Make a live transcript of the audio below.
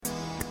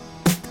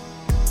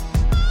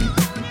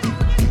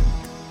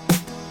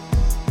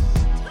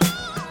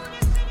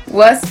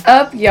What's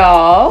up,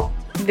 y'all?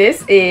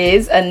 This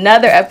is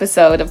another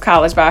episode of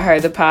College by Her,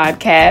 the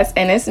podcast,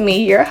 and it's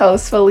me, your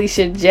host,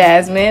 Felicia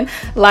Jasmine,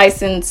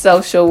 licensed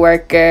social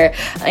worker,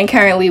 and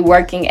currently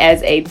working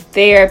as a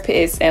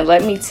therapist. And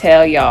let me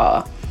tell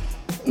y'all,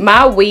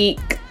 my week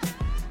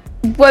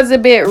was a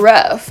bit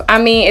rough.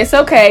 I mean, it's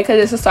okay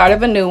because it's the start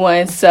of a new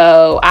one,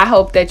 so I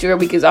hope that your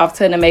week is off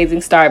to an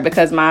amazing start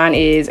because mine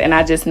is, and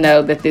I just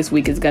know that this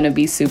week is going to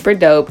be super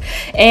dope.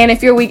 And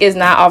if your week is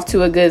not off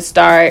to a good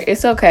start,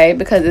 it's okay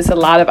because it's a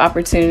lot of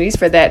opportunities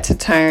for that to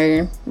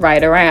turn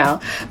right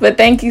around. But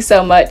thank you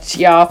so much,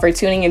 y'all, for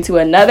tuning into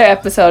another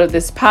episode of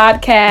this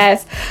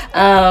podcast.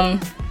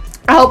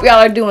 I hope y'all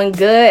are doing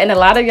good, and a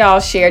lot of y'all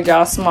shared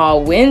y'all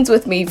small wins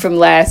with me from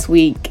last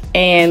week,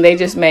 and they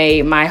just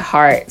made my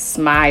heart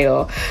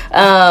smile.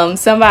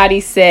 Somebody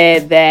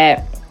said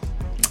that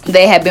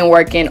they had been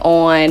working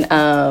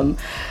on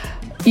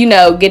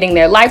getting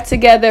their life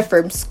together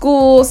from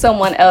school.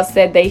 Someone else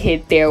said they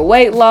hit their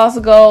weight loss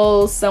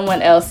goals.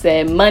 Someone else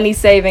said money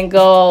saving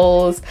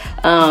goals.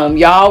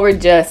 Y'all were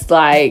just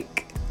like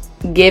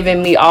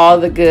giving me all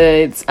the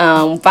goods,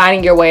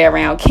 finding your way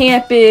around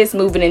campus,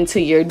 moving into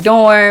your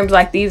dorms.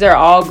 Like, these are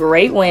all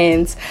great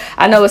wins.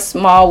 I know a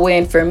small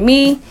win for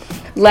me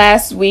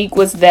last week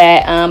was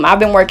that I've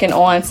been working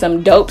on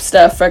some dope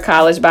stuff for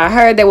College by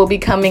Her that will be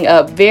coming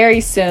up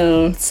very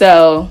soon.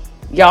 So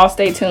y'all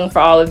stay tuned for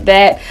all of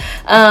that.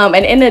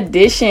 And in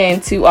addition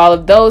to all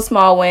of those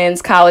small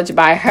wins, College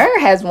by Her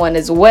has one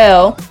as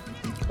well.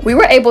 We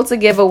were able to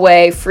give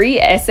away free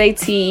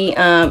SAT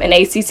and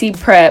ACT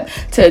prep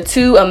to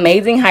 2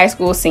 amazing high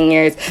school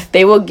seniors.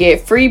 They will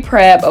get free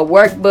prep, a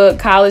workbook,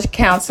 college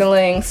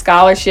counseling,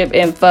 scholarship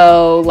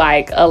info,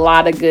 like a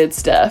lot of good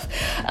stuff.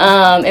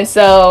 And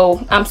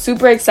so I'm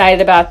super excited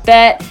about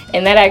that.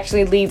 And that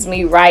actually leads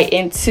me right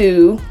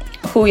into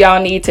who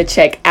y'all need to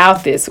check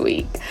out this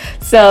week.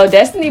 So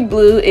Destiny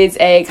Blue is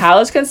a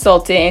college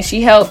consultant, and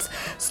she helps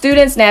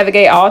students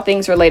navigate all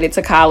things related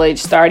to college,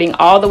 starting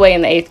all the way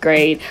in the 8th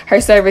grade. Her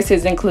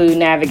services include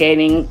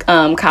navigating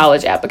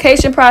college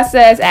application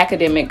process,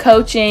 academic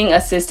coaching,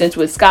 assistance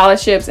with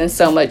scholarships, and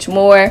so much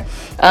more.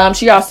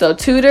 She also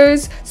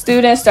tutors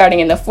students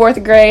starting in the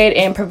 4th grade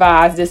and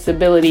provides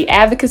disability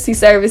advocacy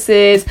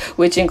services,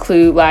 which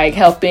include like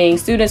helping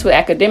students with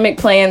academic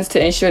plans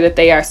to ensure that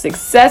they are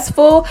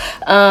successful.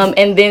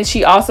 And then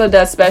she also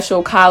does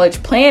special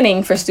college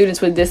planning for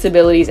students with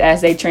disabilities as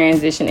they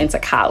transition into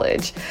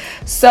college.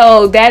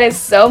 So that is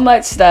so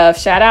much stuff.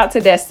 Shout out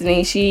to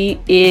Destiny. She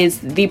is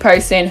the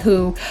person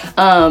who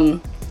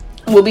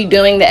will be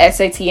doing the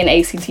SAT and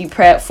ACT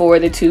prep for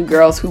the 2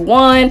 girls who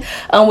won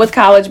with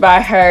College by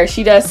Her.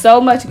 She does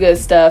so much good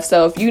stuff.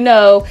 So if you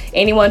know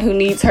anyone who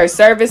needs her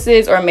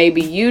services, or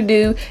maybe you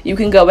do, you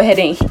can go ahead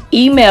and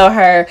email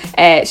her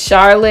at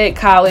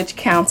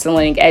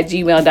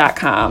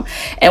charlottecollegecounseling@gmail.com.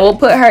 And we'll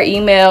put her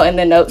email in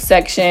the notes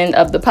section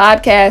of the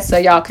podcast so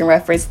y'all can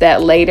reference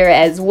that later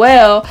as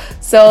well.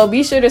 So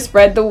be sure to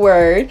spread the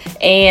word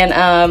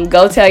and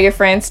go tell your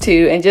friends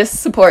too, and just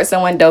support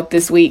someone dope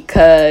this week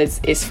because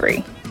it's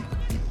free.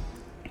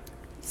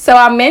 So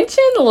I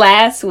mentioned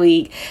last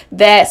week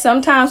that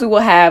sometimes we will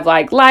have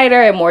like lighter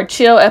and more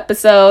chill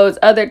episodes.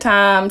 Other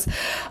times,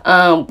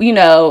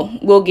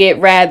 we'll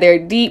get rather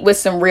deep with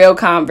some real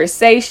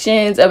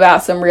conversations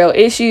about some real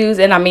issues.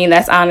 And I mean,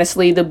 that's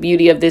honestly the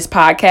beauty of this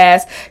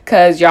podcast,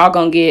 because y'all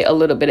gonna get a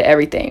little bit of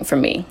everything from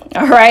me.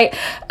 All right.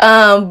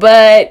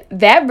 But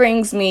that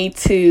brings me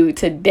to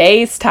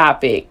today's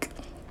topic,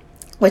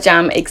 which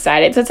I'm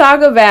excited to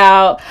talk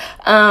about,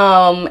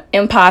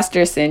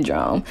 imposter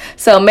syndrome.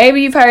 So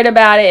maybe you've heard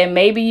about it and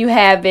maybe you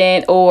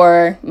haven't,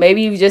 or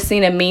maybe you've just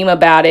seen a meme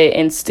about it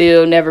and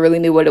still never really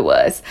knew what it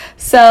was.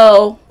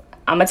 So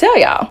I'm gonna tell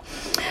y'all.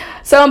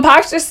 So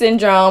imposter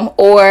syndrome,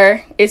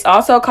 or it's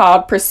also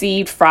called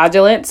perceived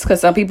fraudulence,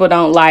 because some people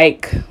don't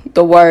like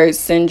the word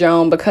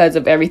syndrome because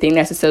of everything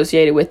that's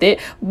associated with it,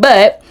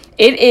 but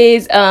it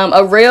is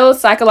a real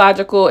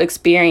psychological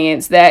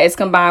experience that is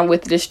combined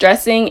with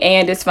distressing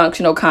and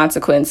dysfunctional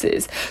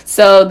consequences.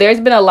 So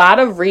there's been a lot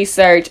of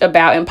research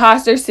about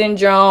imposter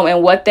syndrome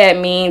and what that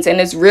means, and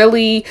this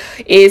really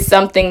is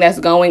something that's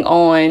going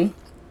on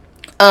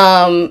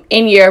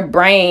in your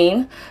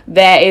brain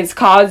that is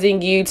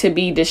causing you to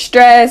be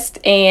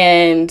distressed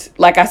and,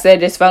 like I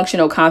said,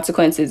 dysfunctional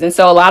consequences. And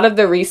so a lot of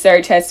the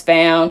research has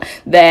found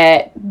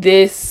that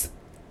this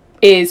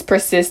is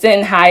persistent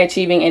in high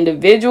achieving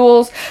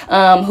individuals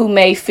who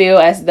may feel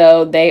as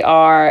though they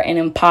are an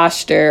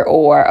imposter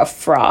or a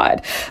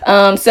fraud.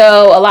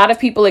 So a lot of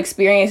people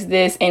experience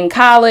this in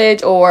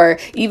college or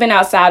even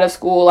outside of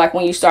school, like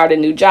when you start a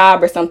new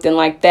job or something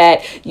like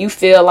that. You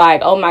feel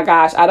like, oh my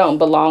gosh, I don't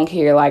belong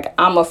here. Like,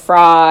 I'm a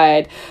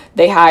fraud.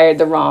 They hired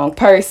the wrong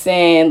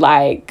person.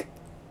 Like,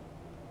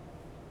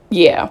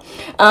 yeah.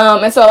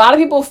 And so a lot of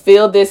people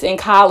feel this in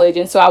college.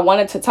 And so I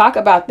wanted to talk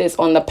about this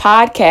on the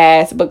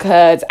podcast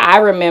because I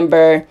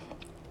remember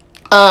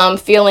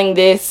feeling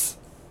this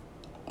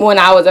when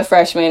I was a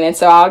freshman. And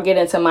so I'll get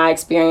into my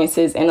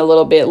experiences in a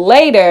little bit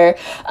later.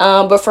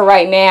 But for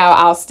right now,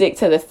 I'll stick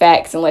to the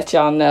facts and let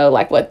y'all know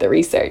like what the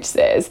research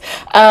says.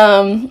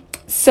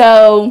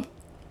 So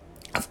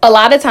a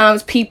lot of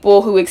times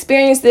people who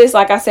experience this,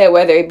 like I said,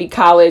 whether it be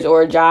college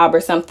or a job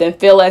or something,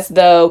 feel as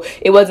though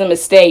it was a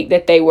mistake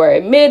that they were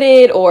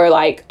admitted, or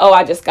like, oh,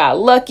 I just got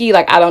lucky,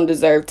 like I don't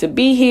deserve to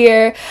be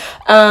here.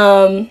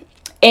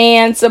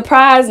 And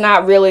surprise,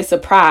 not really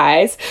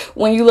surprise,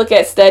 when you look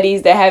at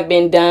studies that have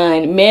been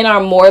done, men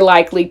are more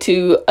likely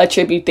to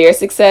attribute their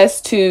success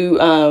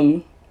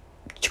to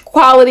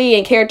quality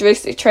and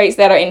characteristic traits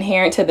that are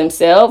inherent to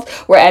themselves,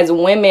 whereas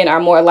women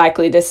are more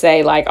likely to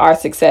say like our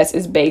success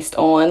is based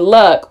on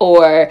luck,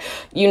 or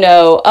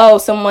oh,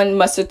 someone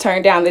must have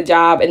turned down the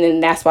job and then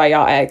that's why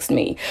y'all asked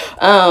me.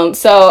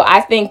 So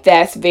I think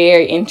that's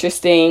very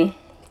interesting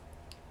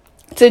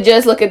to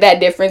just look at that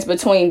difference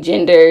between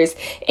genders.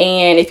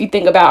 And if you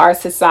think about our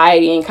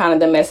society and kind of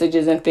the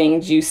messages and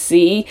things you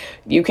see,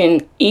 you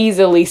can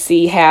easily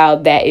see how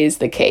that is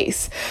the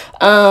case.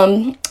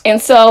 And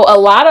so a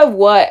lot of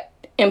what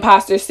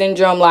imposter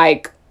syndrome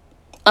like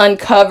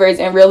uncovers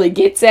and really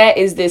gets at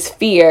is this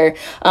fear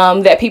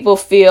that people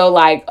feel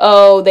like,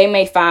 oh, they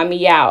may find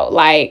me out,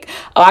 like,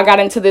 oh, I got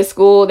into this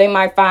school, they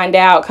might find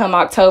out come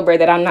October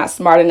that I'm not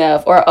smart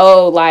enough, or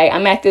oh, like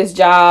I'm at this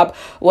job,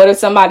 what if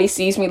somebody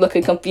sees me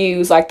looking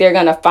confused, like they're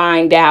gonna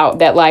find out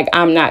that like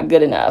I'm not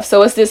good enough.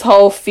 So it's this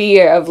whole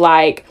fear of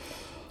like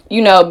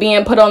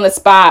being put on the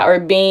spot, or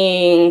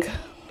being,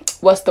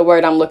 what's the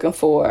word I'm looking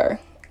for,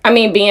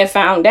 being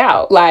found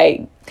out.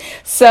 Like,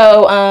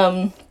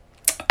 so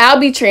I'll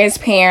be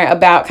transparent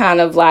about kind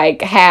of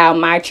like how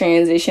my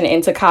transition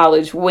into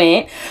college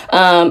went.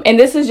 And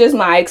this is just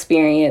my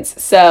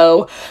experience.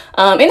 So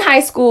in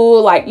high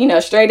school, like,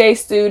 straight A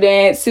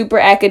student, super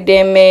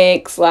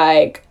academics,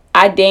 like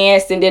I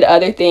danced and did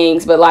other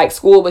things, but like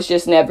school was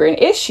just never an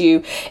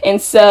issue.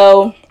 And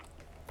so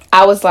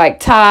I was like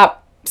top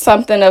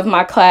something of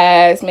my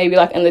class, maybe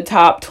like in the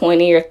top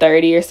 20 or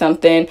 30 or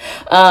something.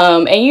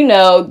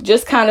 And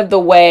just kind of the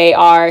way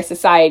our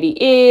society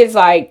is,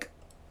 like,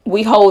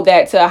 we hold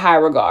that to a high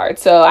regard.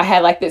 So I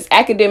had like this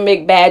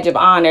academic badge of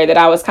honor that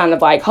I was kind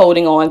of like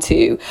holding on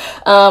to.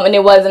 And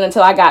it wasn't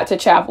until I got to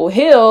Chapel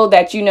Hill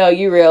that,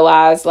 you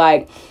realize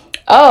like,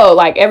 oh,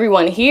 like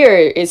everyone here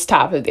is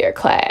top of their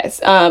class.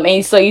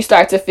 And so you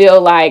start to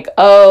feel like,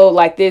 oh,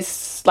 like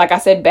this, like I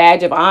said,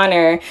 badge of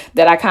honor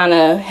that I kind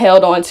of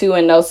held on to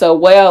and know so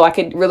well, like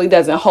it really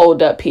doesn't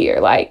hold up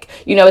here. Like,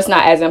 it's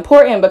not as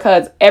important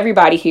because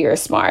everybody here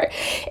is smart.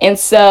 And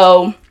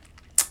so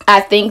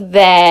I think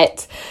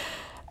that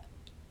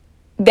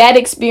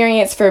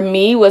experience for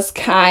me was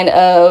kind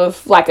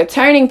of like a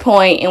turning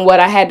point in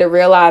what I had to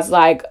realize,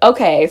 like,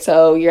 okay,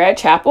 so you're at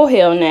Chapel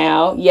Hill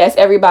now. Yes,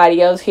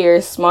 everybody else here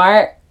is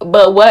smart,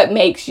 but what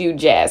makes you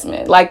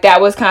Jasmine? Like,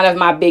 that was kind of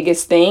my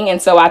biggest thing.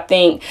 And so I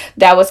think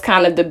that was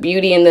kind of the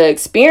beauty in the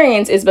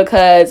experience, is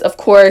because, of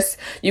course,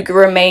 you could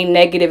remain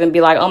negative and be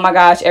like, oh my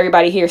gosh,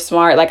 everybody here is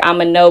smart. Like, I'm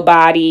a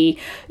nobody,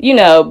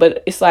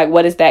 but it's like,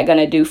 what is that going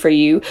to do for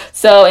you?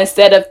 So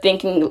instead of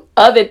thinking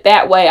of it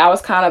that way, I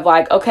was kind of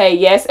like, okay,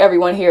 yes,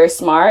 everyone here is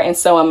smart, and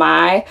so am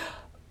I.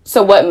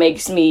 So what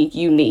makes me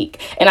unique?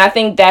 And I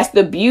think that's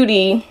the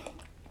beauty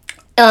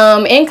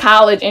in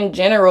college in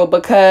general,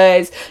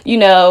 because,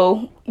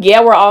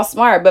 yeah, we're all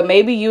smart, but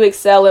maybe you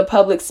excel in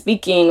public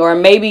speaking, or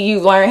maybe you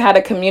learn how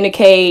to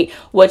communicate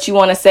what you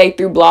want to say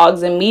through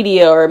blogs and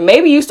media, or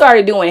maybe you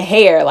started doing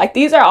hair. Like,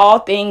 these are all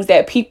things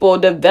that people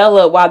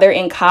develop while they're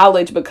in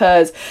college,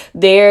 because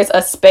there's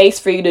a space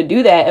for you to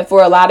do that. And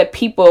for a lot of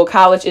people,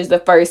 college is the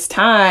first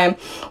time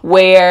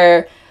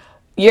where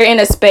you're in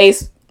a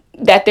space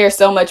that there's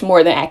so much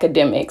more than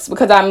academics.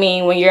 Because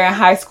when you're in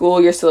high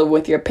school, you're still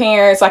with your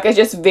parents. Like, it's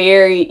just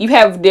you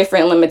have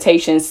different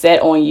limitations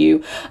set on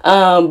you.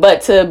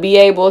 But to be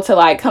able to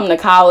like come to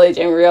college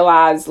and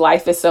realize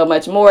life is so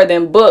much more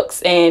than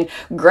books and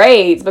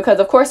grades. Because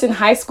of course in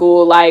high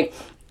school, like,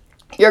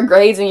 your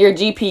grades and your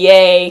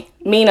GPA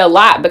mean a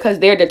lot because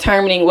they're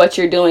determining what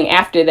you're doing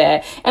after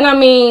that.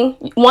 And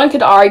one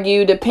could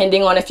argue,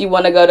 depending on if you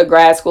want to go to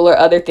grad school or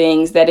other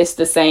things, that it's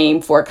the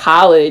same for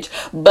college.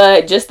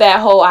 But just that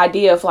whole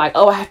idea of like,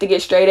 oh, I have to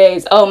get straight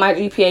A's, oh, my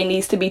GPA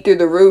needs to be through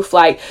the roof,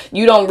 like,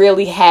 you don't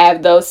really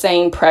have those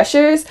same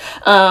pressures,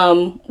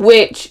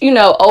 which,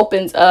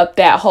 opens up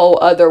that whole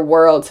other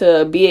world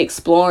to be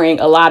exploring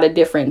a lot of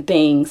different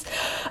things.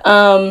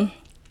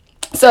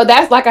 So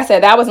that's, like I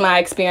said, that was my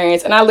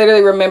experience. And I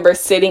literally remember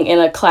sitting in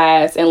a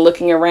class and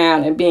looking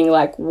around and being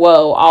like,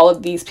 whoa, all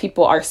of these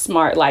people are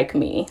smart like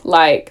me.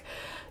 Like,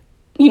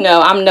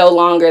 I'm no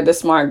longer the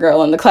smart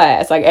girl in the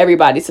class. Like,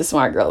 everybody's the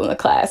smart girl in the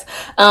class.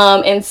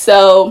 And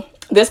so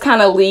this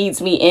kind of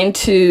leads me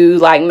into,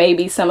 like,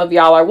 maybe some of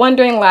y'all are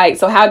wondering, like,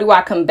 so how do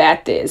I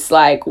combat this?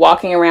 Like,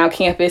 walking around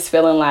campus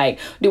feeling like,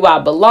 do I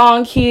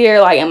belong here?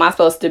 Like, am I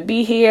supposed to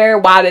be here?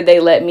 Why did they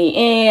let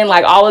me in?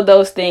 Like, all of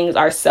those things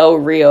are so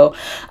real.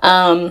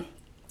 And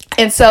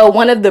so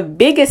one of the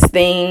biggest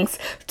things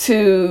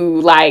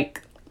to,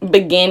 like,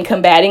 begin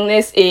combating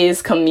this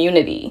is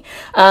community.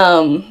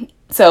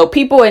 So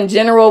people in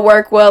general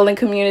work well in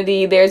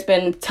community. There's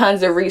been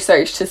tons of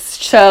research to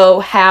show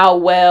how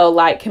well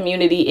like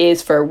community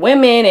is for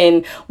women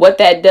and what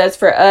that does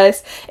for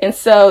us. And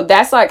so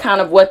that's like kind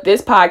of what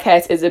this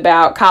podcast is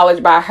about.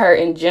 College by Her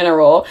in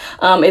general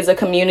is a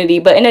community.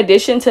 But in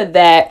addition to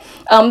that,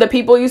 the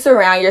people you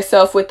surround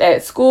yourself with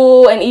at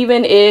school, and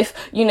even if,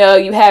 you know,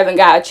 you haven't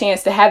got a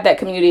chance to have that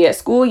community at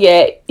school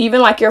yet,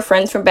 even like your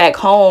friends from back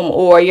home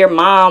or your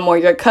mom or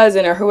your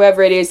cousin or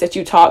whoever it is that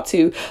you talk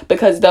to,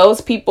 because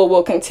those people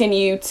will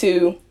continue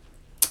to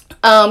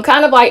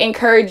kind of like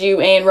encourage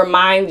you and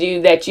remind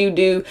you that you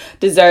do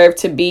deserve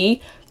to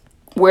be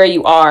where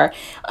you are.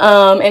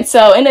 And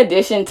so in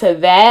addition to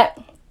that,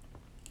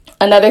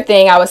 another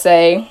thing I would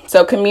say,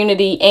 so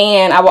community,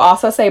 and I will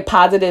also say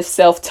positive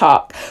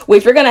self-talk,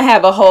 which we're going to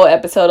have a whole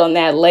episode on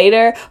that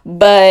later.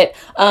 But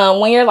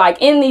when you're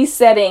like in these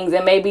settings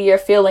and maybe you're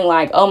feeling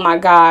like, oh my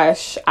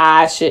gosh,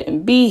 I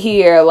shouldn't be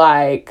here,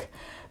 like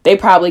they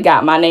probably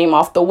got my name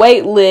off the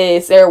wait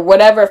list, or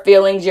whatever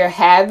feelings you're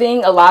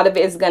having, a lot of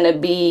it is going to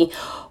be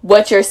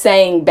what you're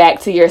saying back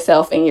to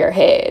yourself in your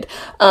head.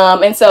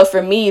 And so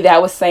for me, that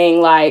was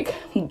saying like,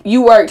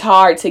 you worked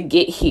hard to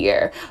get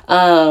here.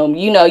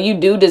 You know, you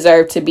do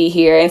deserve to be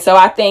here. And so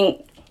I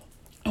think,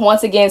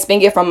 once again,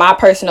 speaking from my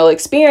personal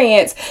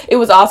experience, it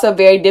was also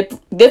very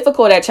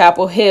difficult at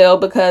Chapel Hill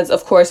because,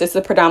 of course, it's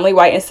a predominantly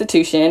white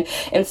institution.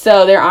 And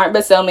so there aren't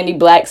but so many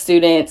black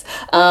students.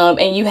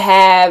 And you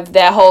have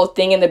that whole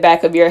thing in the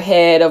back of your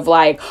head of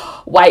like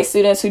white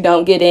students who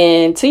don't get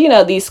into, you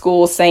know, these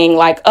schools saying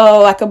like,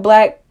 oh, like a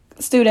black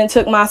student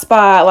took my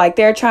spot. Like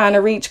they're trying to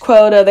reach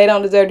quota. They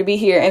don't deserve to be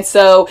here. And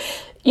so,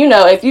 you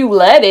know, if you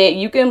let it,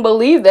 you can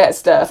believe that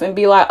stuff and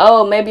be like,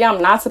 oh, maybe I'm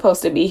not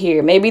supposed to be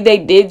here. Maybe they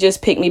did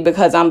just pick me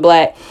because I'm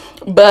black.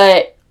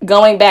 But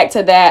going back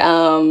to that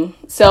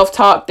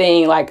self-talk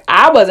thing, like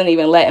I wasn't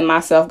even letting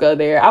myself go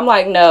there. I'm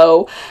like,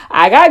 no,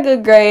 I got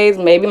good grades.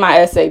 Maybe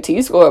my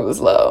SAT score was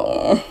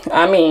low.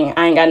 I mean,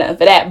 I ain't got nothing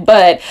for that.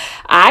 But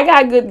I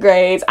got good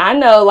grades. I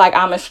know like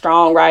I'm a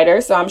strong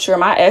writer, so I'm sure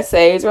my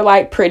essays were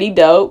like pretty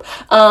dope.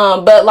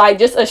 But like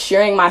just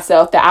assuring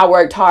myself that I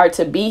worked hard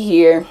to be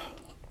here.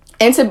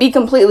 And to be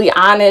completely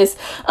honest,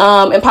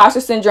 imposter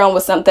syndrome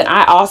was something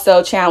I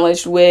also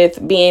challenged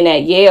with being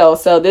at Yale.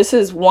 So this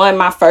is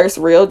my first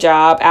real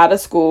job out of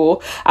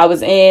school. I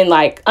was in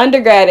like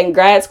undergrad and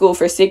grad school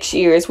for 6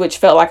 years, which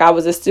felt like I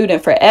was a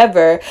student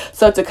forever.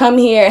 So to come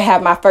here and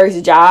have my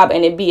first job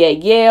and it be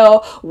at Yale,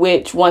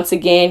 which once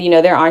again, you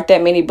know, there aren't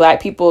that many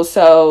black people.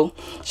 So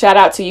shout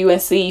out to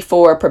UNC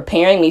for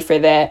preparing me for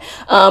that.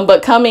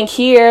 But coming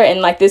here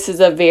and like, this is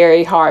a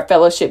very hard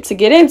fellowship to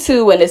get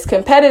into and it's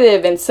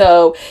competitive. And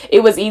so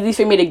it was easy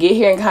for me to get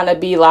here and kind of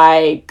be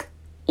like,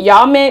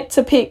 y'all meant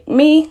to pick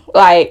me?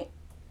 Like,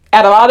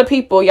 out of all the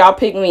people, y'all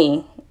picked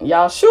me.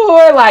 Y'all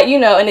sure? Like, you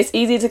know, and it's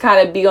easy to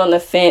kind of be on the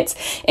fence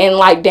and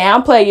like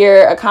downplay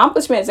your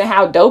accomplishments and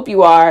how dope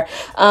you are.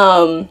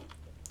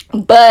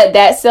 But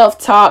that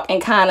self-talk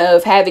and kind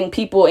of having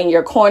people in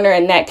your corner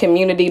in that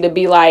community to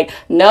be like,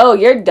 no,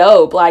 you're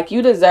dope. Like,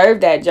 you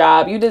deserve that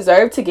job. You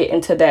deserve to get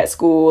into that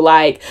school.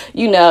 Like,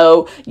 you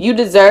know, you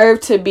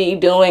deserve to be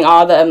doing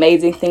all the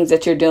amazing things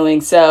that you're doing.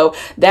 So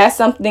that's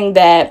something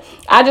that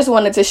I just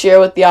wanted to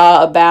share with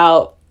y'all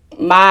about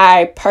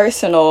my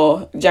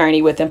personal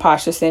journey with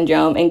imposter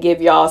syndrome and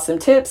give y'all some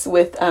tips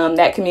with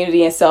that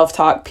community and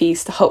self-talk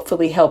piece to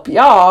hopefully help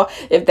y'all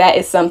if that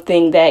is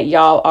something that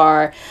y'all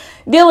are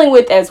dealing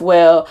with as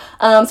well.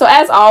 So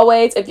as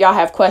always, if y'all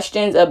have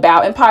questions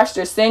about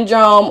imposter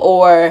syndrome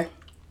or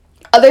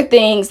other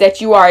things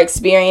that you are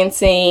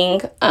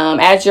experiencing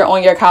as you're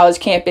on your college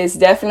campus,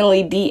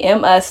 definitely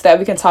DM us so that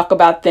we can talk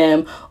about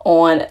them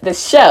on the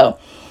show.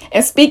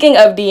 And speaking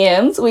of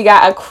DMs, we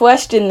got a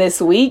question this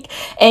week,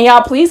 and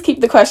y'all please keep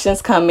the questions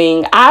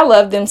coming. I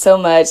love them so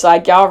much.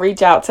 Like, y'all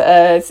reach out to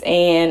us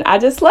and I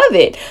just love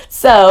it.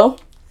 So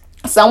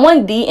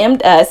someone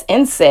DM'd us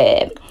and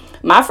said,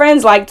 my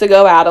friends like to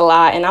go out a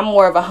lot and I'm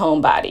more of a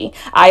homebody.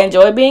 I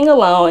enjoy being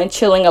alone and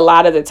chilling a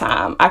lot of the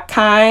time. I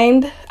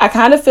kind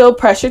of feel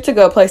pressure to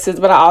go places,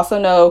 but I also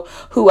know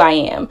who I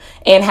am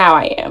and how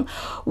I am.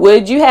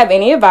 Would you have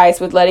any advice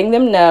with letting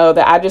them know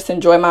that I just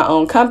enjoy my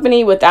own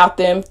company without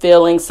them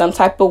feeling some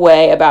type of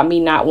way about me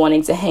not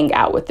wanting to hang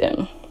out with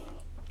them?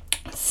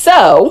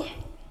 So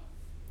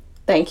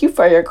thank you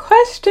for your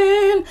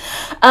question.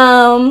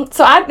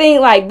 So I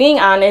think like being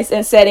honest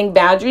and setting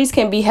boundaries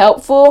can be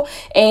helpful,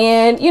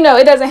 and you know,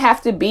 it doesn't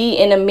have to be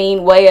in a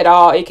mean way at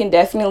all. It can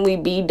definitely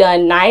be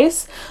done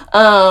nice.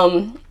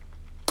 And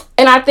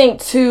I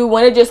think too,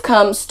 when it just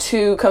comes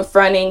to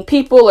confronting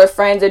people or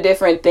friends or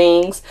different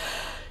things,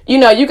 you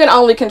know, you can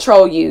only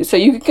control you. So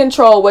you can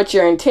control what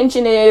your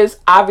intention is.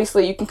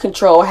 Obviously you can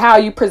control how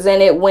you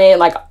present it, when,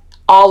 like,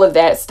 all of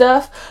that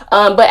stuff.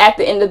 But at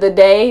the end of the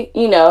day,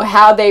 you know,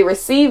 how they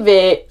receive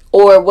it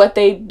or what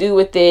they do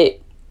with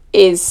it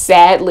is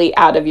sadly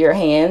out of your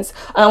hands,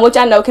 which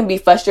I know can be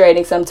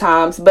frustrating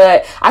sometimes.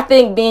 But I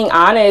think being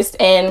honest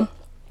and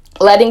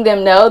letting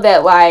them know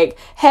that, like,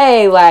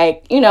 hey,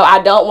 like, you know,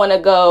 I don't want to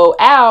go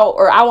out,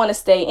 or I want to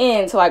stay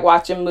in to like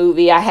watch a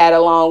movie. I had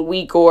a long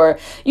week, or,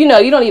 you know,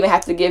 you don't even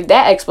have to give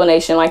that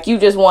explanation. Like, you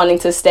just wanting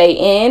to stay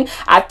in.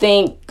 I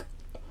think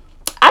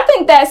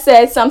that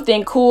says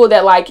something cool,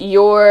 that like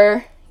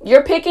you're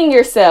picking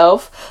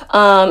yourself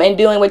and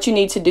doing what you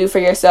need to do for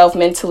yourself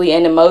mentally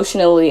and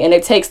emotionally, and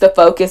it takes the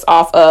focus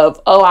off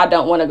of, oh, I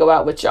don't want to go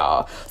out with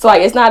y'all. So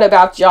like, it's not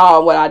about y'all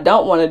and what I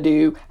don't want to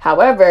do.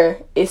 However,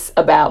 it's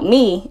about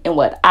me and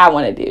what I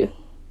want to do.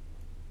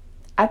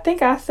 I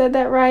think I said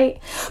that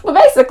right. But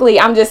basically,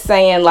 I'm just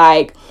saying,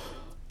 like,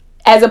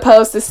 as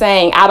opposed to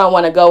saying I don't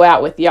want to go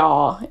out with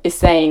y'all, it's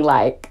saying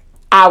like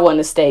I want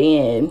to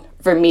stay in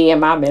for me and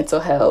my mental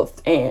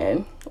health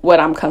and what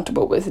I'm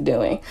comfortable with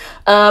doing.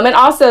 And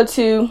also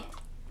too,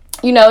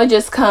 you know, it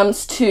just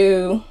comes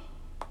to,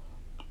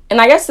 and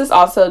I guess this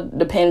also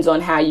depends on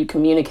how you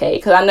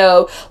communicate. Because I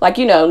know, like,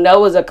 you know,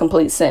 no is a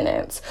complete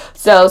sentence.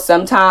 So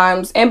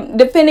sometimes, and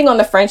depending on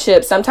the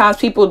friendship, sometimes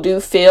people do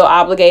feel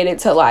obligated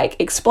to like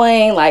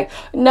explain, like,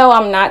 no,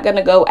 I'm not going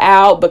to go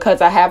out because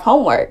I have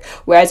homework.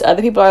 Whereas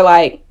other people are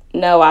like,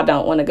 no, I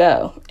don't want to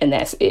go. And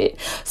that's it.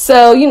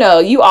 So, you know,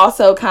 you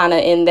also kind of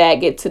in that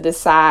get to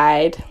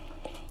decide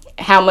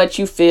how much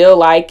you feel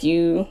like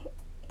you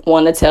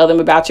want to tell them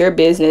about your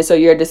business or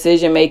your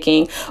decision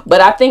making. But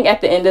I think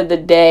at the end of the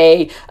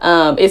day,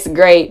 it's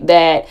great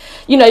that,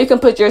 you know, you can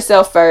put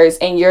yourself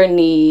first and your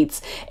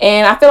needs.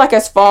 And I feel like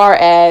as far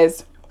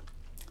as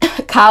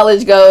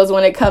college goes,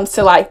 when it comes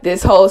to like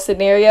this whole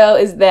scenario,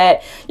 is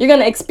that you're going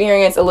to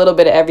experience a little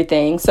bit of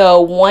everything.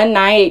 So one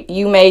night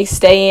you may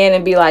stay in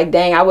and be like,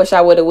 dang, I wish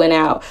I would have went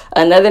out.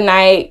 Another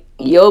night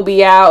you'll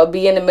be out,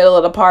 be in the middle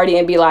of the party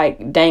and be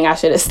like, dang, I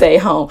should have stayed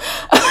home.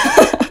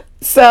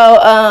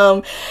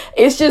 So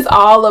it's just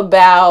all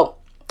about,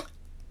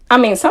 I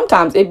mean,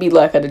 sometimes it'd be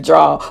luck of the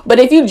draw. But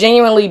if you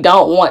genuinely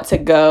don't want to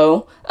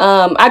go,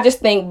 I just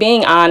think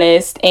being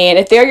honest, and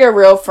if they're your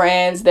real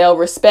friends, they'll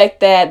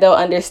respect that, they'll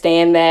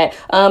understand that,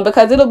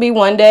 because it'll be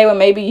one day when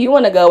maybe you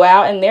want to go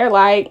out and they're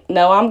like,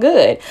 no, I'm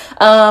good.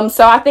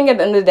 So I think at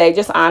the end of the day,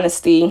 just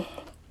honesty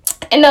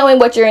and knowing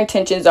what your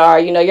intentions are.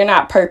 You know, you're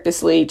not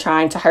purposely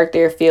trying to hurt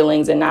their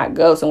feelings and not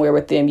go somewhere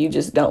with them. You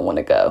just don't want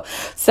to go.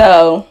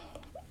 So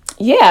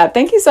yeah,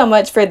 thank you so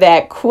much for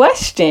that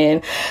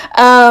question.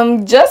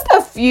 Just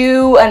a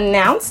few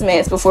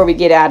announcements before we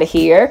get out of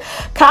here.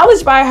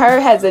 College by Her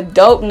has a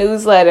dope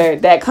newsletter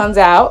that comes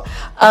out.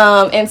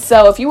 And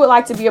so if you would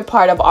like to be a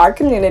part of our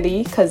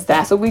community, because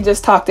that's what we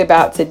just talked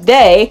about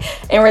today,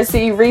 and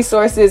receive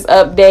resources,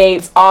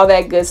 updates, all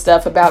that good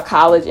stuff about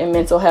college and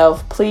mental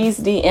health, please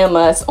DM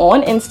us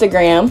on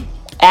Instagram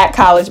at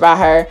College by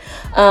Her,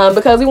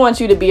 because we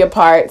want you to be a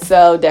part.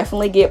 So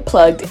definitely get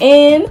plugged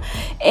in.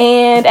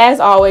 And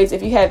as always,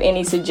 if you have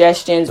any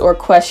suggestions or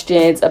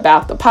questions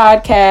about the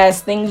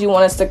podcast, things you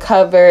want us to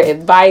cover,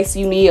 advice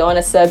you need on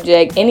a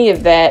subject, any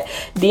of that,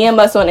 DM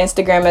us on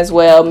Instagram as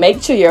well.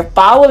 Make sure you're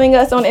following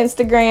us on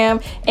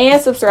Instagram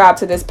and subscribe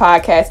to this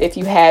podcast if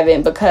you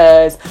haven't,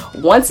 because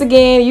once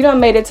again, you done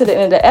made it to the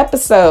end of the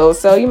episode.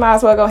 So you might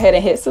as well go ahead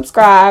and hit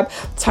subscribe,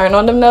 turn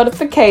on the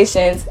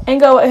notifications,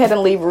 and go ahead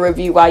and leave a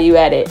review while you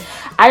at it.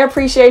 I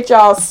appreciate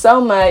y'all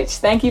so much.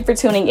 Thank you for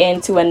tuning in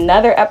to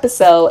another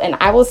episode, and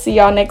I will see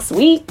y'all next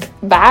week.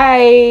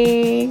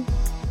 Bye.